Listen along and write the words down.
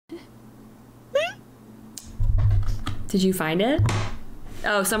Did you find it?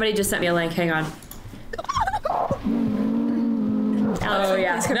 Oh, somebody just sent me a link. Hang on. Oh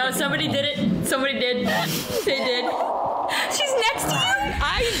yeah. No, somebody did it. Somebody did. They did. She's next to you.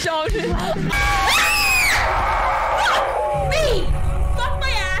 I don't. Me! Fuck my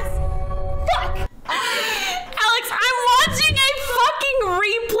ass! Fuck! Alex, I'm watching a fucking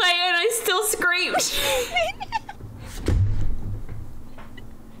replay and I still screamed.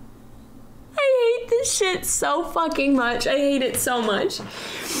 I hate this shit so fucking much. I hate it so much.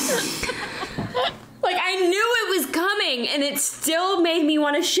 Like, I knew it was coming and it still made me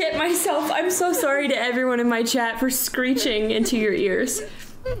want to shit myself. I'm so sorry to everyone in my chat for screeching into your ears.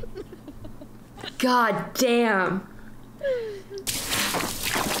 God damn.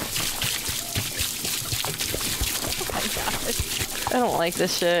 I don't like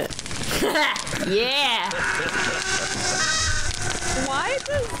this shit. Yeah. Why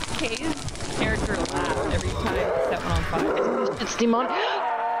does Kay's character laugh every time we set one on fire? It's demon.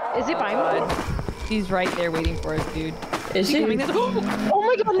 Is it by me? She's right there waiting for us, dude. Is she? Oh my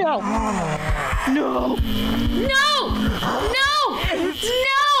god, no! No! No! No!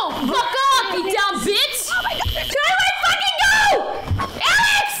 No! Fuck off, you dumb bitch! Oh my god! Can I fucking go?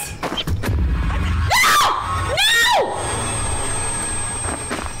 Alex! No! No!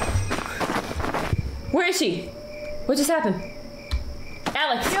 Where is she? What just happened?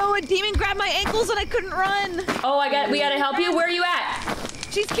 Alex! Yo, a demon grabbed my ankles and I couldn't run! Oh, we gotta help you? Where are you at?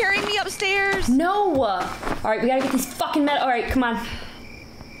 She's carrying me upstairs! No! Alright, we gotta get these fucking metal. Alright, come on.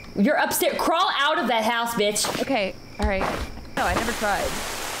 You're upstairs. Crawl out of that house, bitch. Okay, alright. No, I never tried.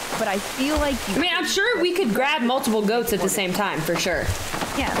 But I feel like you... I mean, I'm sure we could grab multiple goats at the same time, for sure.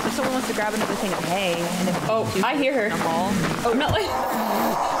 Yeah, if someone wants to grab another thing of hay, and if I hear her. Oh, not like...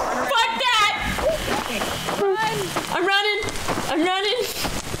 Fuck that! Run! I'm running! I'm running!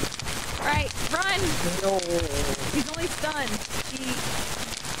 Alright, run! No. He's only stunned.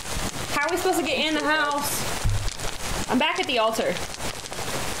 How are we supposed to get in the house? I'm back at the altar.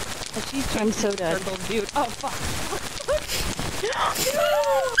 I'm so dead. Dude. Oh, fuck.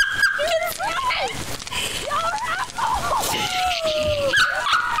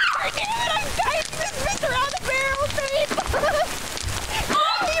 I'm dying to spin around the barrel, babe!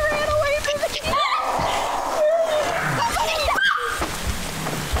 He ran away from the kid!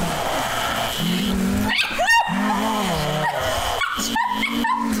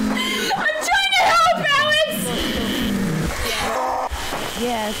 I'm trying to help, Alex!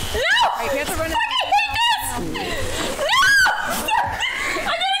 Yes. No! Right, we have to run in. I hate this! No! I'm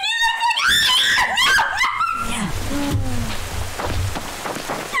gonna do this!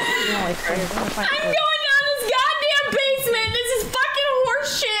 I'm going down this goddamn basement! This is fucking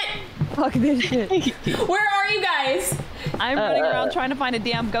horse shit! Fuck this shit. Where are you guys? I'm running around trying to find a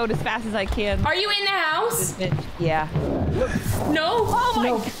damn goat as fast as I can. Are you in the house? Yeah. No? Oh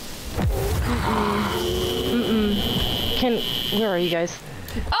my... Where are you guys?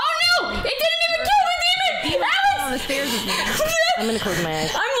 Oh no! It didn't even kill the demon! Alex! On the stairs with me. I'm gonna close my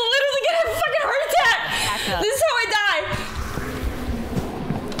eyes. I'm literally gonna have a fucking heart attack! Back up. This is how I die!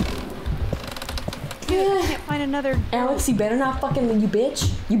 Dude, I can't find another goat. Alex, you better not fucking leave, you bitch!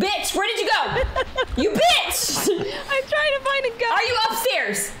 You bitch! Where did you go? You bitch! I'm trying to find a goat. Are you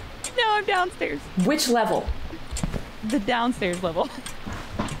upstairs? No, I'm downstairs. Which level? The downstairs level.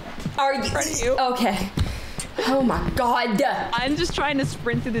 Are you? Okay. Oh my god. I'm just trying to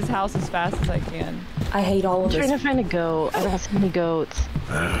sprint through this house as fast as I can. I hate all of I'm this. trying to find a goat. I don't see any goats.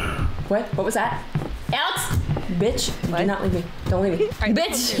 What? What was that? Alex! Bitch, What? do not leave me. Don't leave me. Right,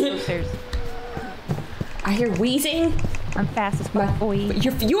 Bitch! upstairs. I hear wheezing. I'm fast as fuck, boy.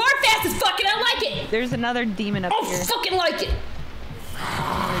 You are fast as fuck and I like it! There's another demon up I here. fucking like it!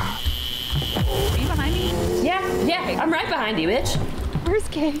 Are you behind me? Yeah, I'm right behind you, bitch. Where's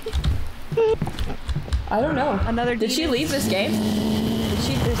Kay? I don't know. Another Did she demon? leave this game?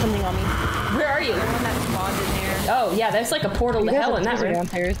 There's something on me. Where are you? The one that spawned in there. Oh, yeah, there's like a portal to hell in that room.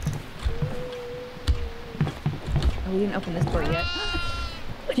 Downstairs. Oh, we didn't open this door yet.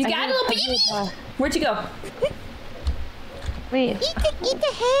 You got a little baby? Where'd you go? Wait. Eat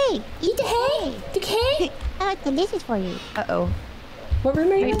the hay. Eat the hay? The hay? Delicious for you. Uh-oh. What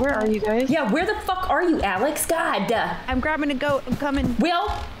room are you Wait, in? where are you guys? Yeah, where the fuck are you, Alex? God. I'm grabbing a goat. I'm coming. Will,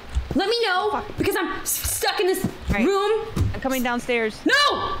 let me know, because I'm stuck in this room. I'm coming downstairs.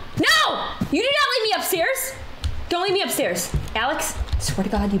 No! No! You do not leave me upstairs. Don't leave me upstairs. Alex, swear to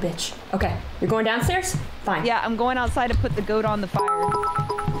God, you bitch. Okay, you're going downstairs? Fine. Yeah, I'm going outside to put the goat on the fire. Oh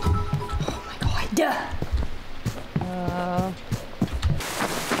my God.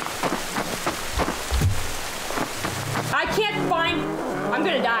 I can't find... I'm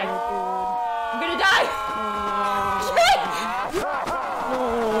gonna die. I'm gonna die.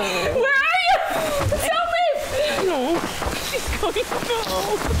 He's going to go.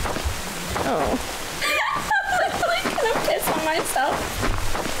 Oh. I'm literally gonna piss on myself.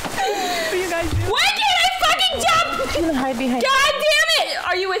 What do you guys do? Why can't I fucking jump? I'm gonna hide behind. God damn it!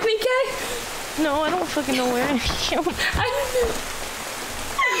 Are you with me, Kay? No, I don't fucking know where I am.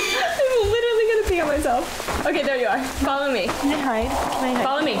 I'm literally gonna pee on myself. Okay, there you are. Follow me. Can I hide? Can I hide?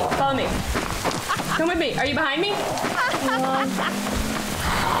 Follow me. Follow me. Come with me. Are you behind me?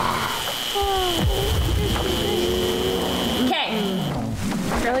 Okay.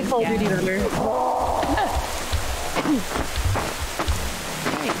 You're like Call of Duty Thunder.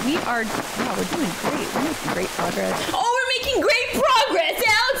 We're doing great. We're making great progress. Oh, we're making great progress.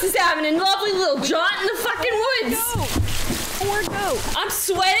 Alex is having a lovely little jaunt in the fucking woods. Go. I'm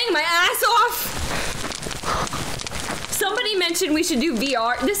sweating my ass off. Somebody mentioned we should do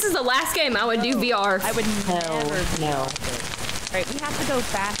VR. This is the last game I would do VR. I would never. No. Alright, we have to go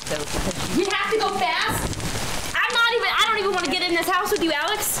fast though because We have to go fast. I don't even want to get in this house with you,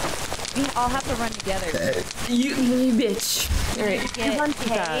 Alex. we all have to run together. You bitch. Alright. Get Run too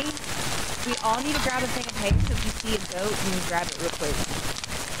hay. fast. We all need to grab a thing of hay, so if you see a goat, you can grab it real quick.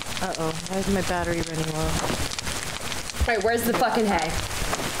 Uh-oh. Why is my battery running low? Alright, where's the fucking hay?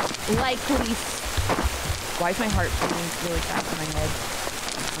 Like police. Why is my heart beating really fast in my head?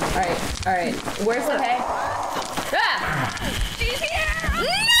 Alright. Where's the hay? Ah! She's here!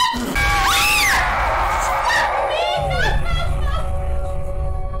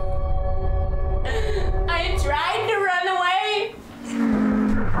 I tried to run away.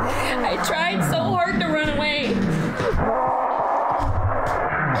 I tried so hard to run away.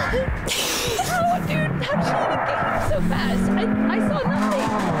 Oh, dude, how'd she even get here so fast? I saw nothing.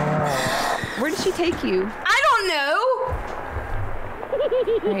 Where did she take you? I don't know.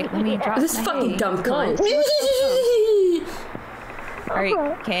 Alright, let me drop This the fucking hay. dumb cunt. Alright,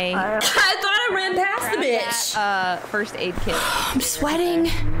 okay. I thought I ran past the bitch. First aid kit. I'm sweating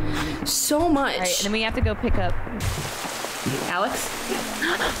so much. Alright, and then we have to go pick up. Alex?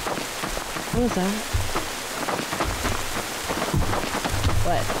 What was that?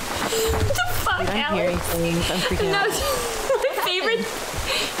 What? What the fuck, Dude, I'm hearing Alex? things. I'm freaking No, out. my favorite.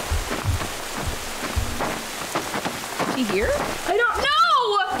 Is she here? I don't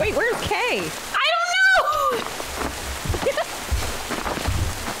know. Wait, where's Kay? I don't know.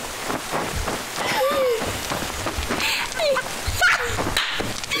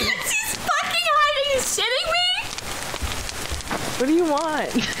 She's fucking hiding. He's shitting me. What do you want?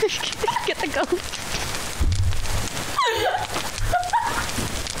 Get the ghost.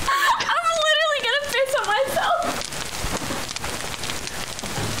 I'm literally gonna piss on myself.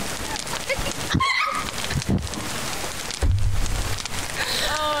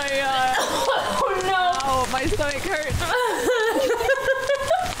 Oh my god. Oh no. Oh, my stomach hurts.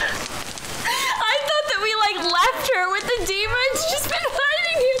 I thought that we like left her with the demons. She's been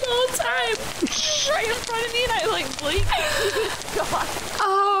hiding here the whole time. Right in front of me and I like blinked. God.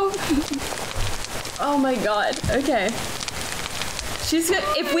 Oh. Oh my god. Okay. She's gonna.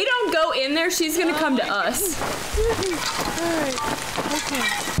 If we don't go in there, she's gonna come to us. Alright. Okay.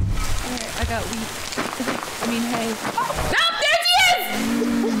 Alright, I got wheat. I mean, hay. No, there she is!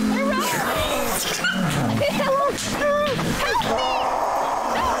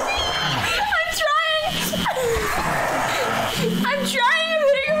 I'm trying. I'm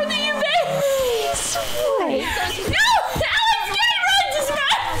hitting her with the UV. No! Alex, get it! Run! Just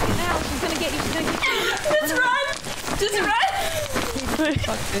run! Now she's gonna get you. She's gonna get you. Just run! Just run!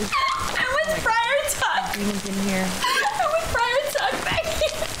 Fuck this. I'm with Friar Tuck. Demons in here. I'm with Friar Tuck back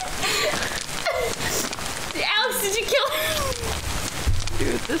here. Alex, did you kill her?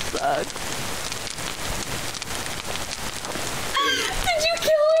 Dude, this sucks. Did you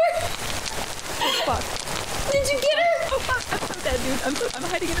kill her? Fuck. Did you get her? Oh fuck, I'm so dead, dude. I'm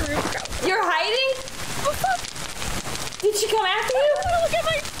hiding in a room. You're hiding? Oh fuck. Did she come after you? Look at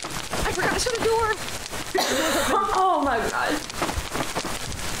my... I forgot to shut the door. Oh my god.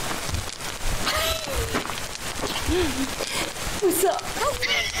 What's up?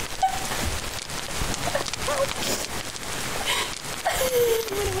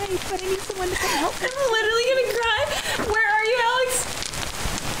 But I need someone to come help me. I'm literally gonna cry. Where are you, Alex?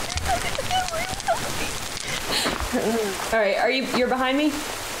 Alright, you're behind me?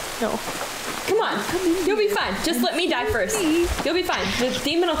 No. Come on. You'll be fine. Just let me die first. You'll be fine. The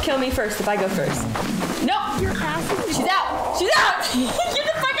demon will kill me first if I go first. No! You're passing. She's out! She's out! Get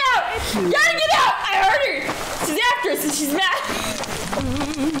the fuck out! Gotta get out! I heard her! She's after us and she's mad.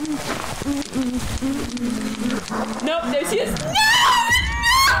 Nope, there she is. No!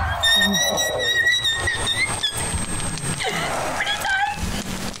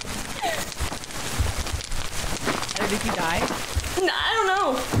 Did you die?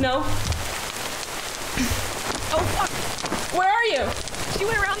 She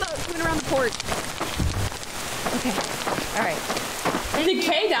went around the port. Okay. All right. Did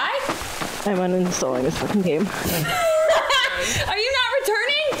Kay die? I'm uninstalling this fucking game. Are you not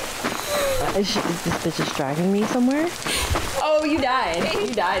returning? Is this bitch just dragging me somewhere? Oh, you died.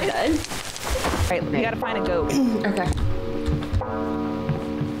 You died then. All right, we gotta find a goat. Okay.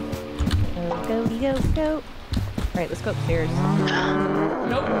 Go. All right, let's go upstairs.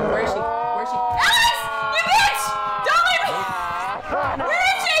 Nope. Where is she? Where is she? Alex! You bitch! Don't leave me! Where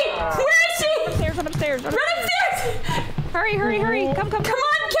is she? Where is she? I'm upstairs. Run upstairs! Hurry. Come. Come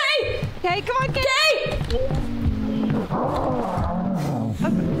on, Kay! Okay, come on, Kay. Kay!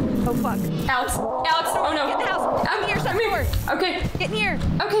 Oh, fuck. Alex! Oh no! Get in the house. I'm here, shut the door. Okay. Get in here.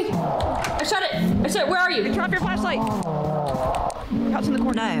 Okay. I shut it. Where are you? Turn off your flashlight. Crouch in the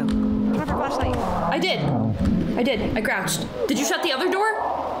corner. No. Turn off your flashlight. I did. I crouched. Did you shut the other door?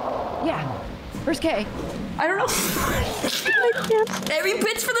 Yeah. Where's Kay? I don't know. Every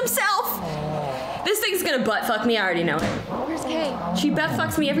bitch for themselves. This thing's gonna butt fuck me. I already know it. Where's Kay? She butt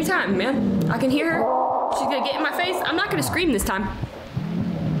fucks me every time, man. I can hear her. She's gonna get in my face. I'm not gonna scream this time.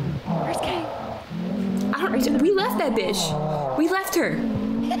 Where's Kay? We left that bitch. We left her.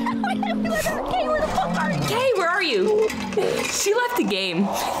 We left her. Kay, where the fuck are you? Kay, where are you? She left the game.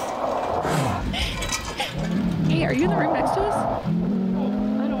 Hey, are you in the room next to us?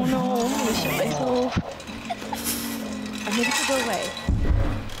 I don't know. I'm gonna shit myself. Or maybe she'll go away.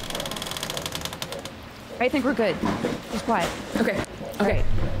 I think we're good. Just quiet. Okay.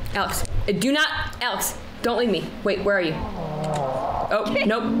 Alex, Alex, don't leave me. Wait, where are you? Oh,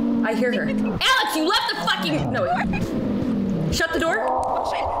 nope. I hear her. Alex, you left the fucking... No, wait. Shut the door. Oh,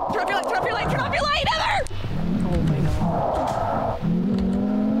 shit. Turn off your light, Heather! Oh my god.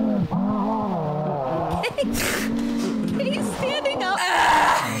 He's standing up.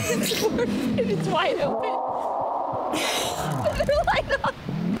 It's wide open. Put your light on.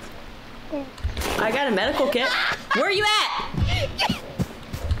 I got a medical kit. Where are you at?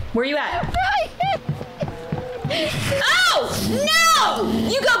 Where are you at? Oh, no!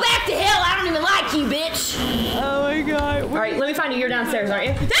 You go back to hell. I don't even like you, bitch. Oh my god. All right, let me find you. You're downstairs, aren't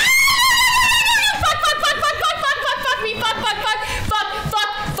you?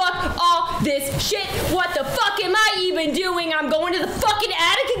 Fuck all this shit. What the fuck am I even doing? I'm going to the fucking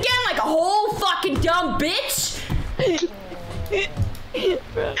attic again like a whole fucking dumb bitch.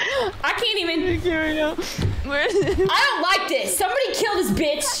 I can't even. I don't like this. Somebody kill this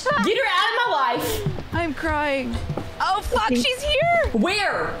bitch. Get her out of my life. I'm crying. Oh, fuck, she's here!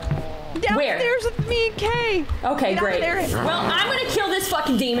 Where? Downstairs with me and Kay. Okay, great. Well, I'm gonna kill this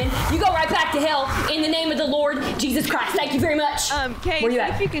fucking demon. You go right back to hell in the name of the Lord Jesus Christ. Thank you very much. Kay, where you see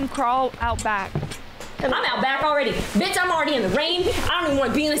at? if you can crawl out back. I'm out back already. Bitch, I'm already in the rain. I don't even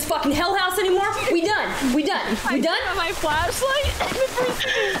want to be in this fucking hell house anymore. We done. I got my flashlight and the first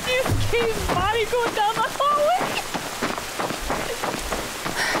thing I see is Kay's body going down the hallway.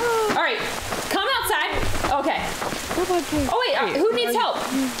 All right, come outside. Okay. Come on, Kay. Oh wait, who needs help?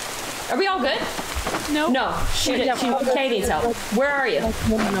 Are we all good? No. No, Kay needs help. Where are you? No.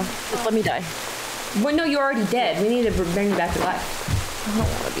 Just let me die. Well, no, you're already dead. We need to bring you back to life. I don't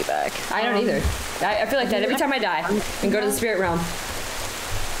want to be back. I don't either. I feel like that every time I die and go to the spirit realm.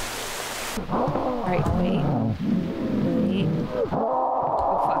 Alright, wait.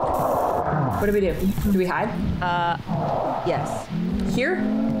 Oh, fuck. What do we do? Do we hide? Yes. Here?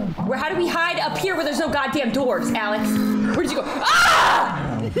 How do we hide up here where there's no goddamn doors, Alex? Where did you go?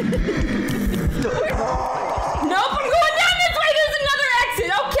 Ah! Nope, I'm going down this way. There's another exit.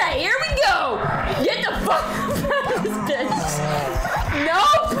 Okay, here we go. Get the fuck out of this bitch.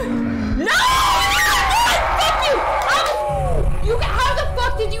 Nope. No! Fuck you! How the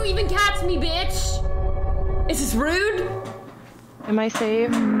fuck did you even catch me, bitch? Is this rude? Am I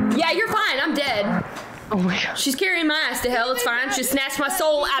safe? Yeah, you're fine. I'm dead. Oh my god. She's carrying my ass to hell. It's fine. She snatched my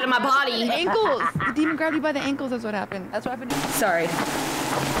soul out of my body. The ankles. The demon grabbed you by the ankles. That's what happened. That's what happened. Sorry.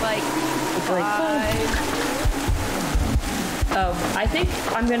 Like, Oh, I think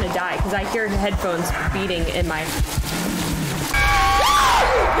I'm gonna die because I hear headphones beating in my.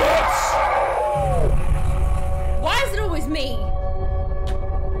 Bitch! Why is it always me?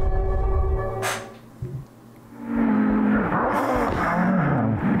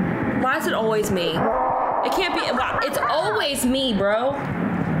 Why is it always me? It can't be. It's always me, bro.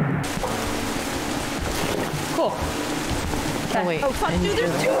 Cool. Oh wait. oh fuck, dude,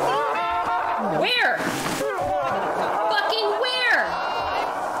 there's two demons. Where? Fucking where?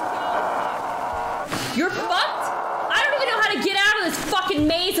 You're fucked? I don't even know how to get out of this fucking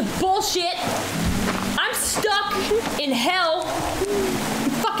maze of bullshit. I'm stuck in hell. You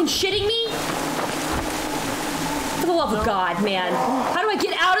fucking shitting me? For the love of God, man. How do I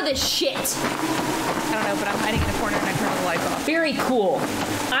of this shit? I don't know, but I'm hiding in a corner and I turn the lights off. Very cool.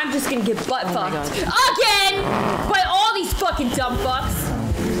 I'm just gonna get butt fucked again by all these fucking dumb fucks.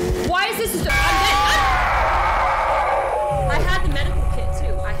 Why is this? I had the medical kit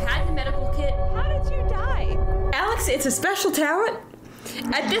too. I had the medical kit. How did you die? Alex, it's a special talent.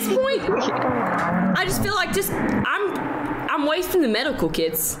 At this point, I just feel like I'm wasting the medical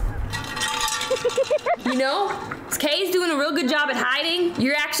kits. You know? Kay's doing a real good job at hiding.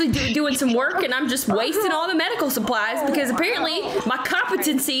 You're actually doing some work, and I'm just wasting all the medical supplies because apparently my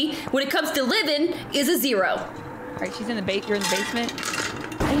competency when it comes to living is a 0. All right, you're in the basement.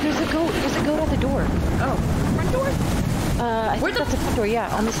 Hey, there's a goat. There's a goat at the door. Oh, front door? I think that's the front door. Yeah,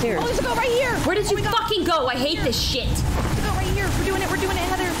 on the stairs. Oh, there's a goat right here. Where did you fucking go? I hate this shit. There's a goat right here. We're doing it,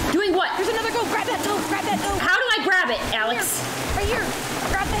 Heather. Doing what? There's another goat. Grab that goat. Grab that goat. How do I grab it, Alex? Right here.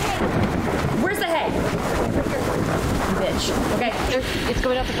 Grab the hay. Where's the hay? Bitch. Okay. It's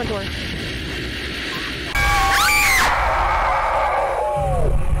going out the front door.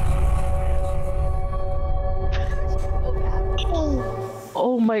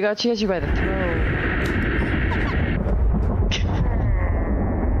 Oh my god, she has you by the throat.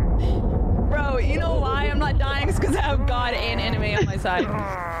 Bro, you know why I'm not dying? It's because I have God and enemy on my side.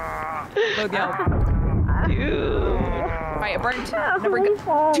 Look out. Dude. Alright, it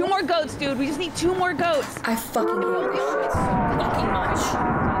burnt. 2 more goats, dude. We just need 2 more goats. I fucking hate this shit so fucking much.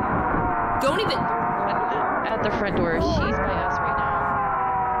 Don't even. At the front door. She's by us right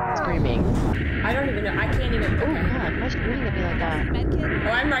now. Screaming. I don't even know. I can't even. Oh god, why is she looking at me like that? Medkit.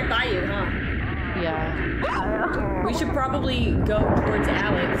 Oh, I'm right by you, huh? Yeah. We should probably go towards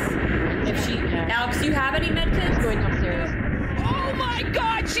Alex. If she. Alex, do you have any medkits? Going upstairs. Oh my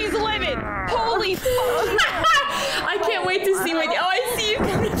god, she's living! Holy fuck! I can't wait to see what. Oh, I see you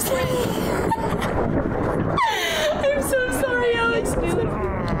coming upstairs. I'm so sorry, Alex.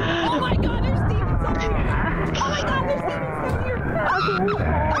 Oh my god, there's demons up here! Oh my god, there's demons down here!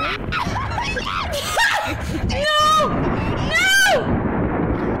 No! No!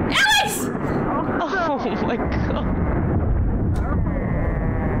 Alex! Oh my god.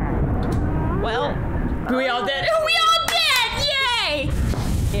 Well, We all dead. We all dead! Yay!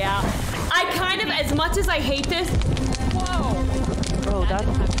 yeah. I kind of, as much as I hate this. Whoa! Bro, that's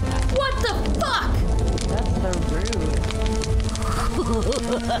What the fuck? the rude.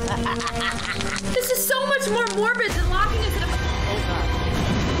 This is so much more morbid than locking us in a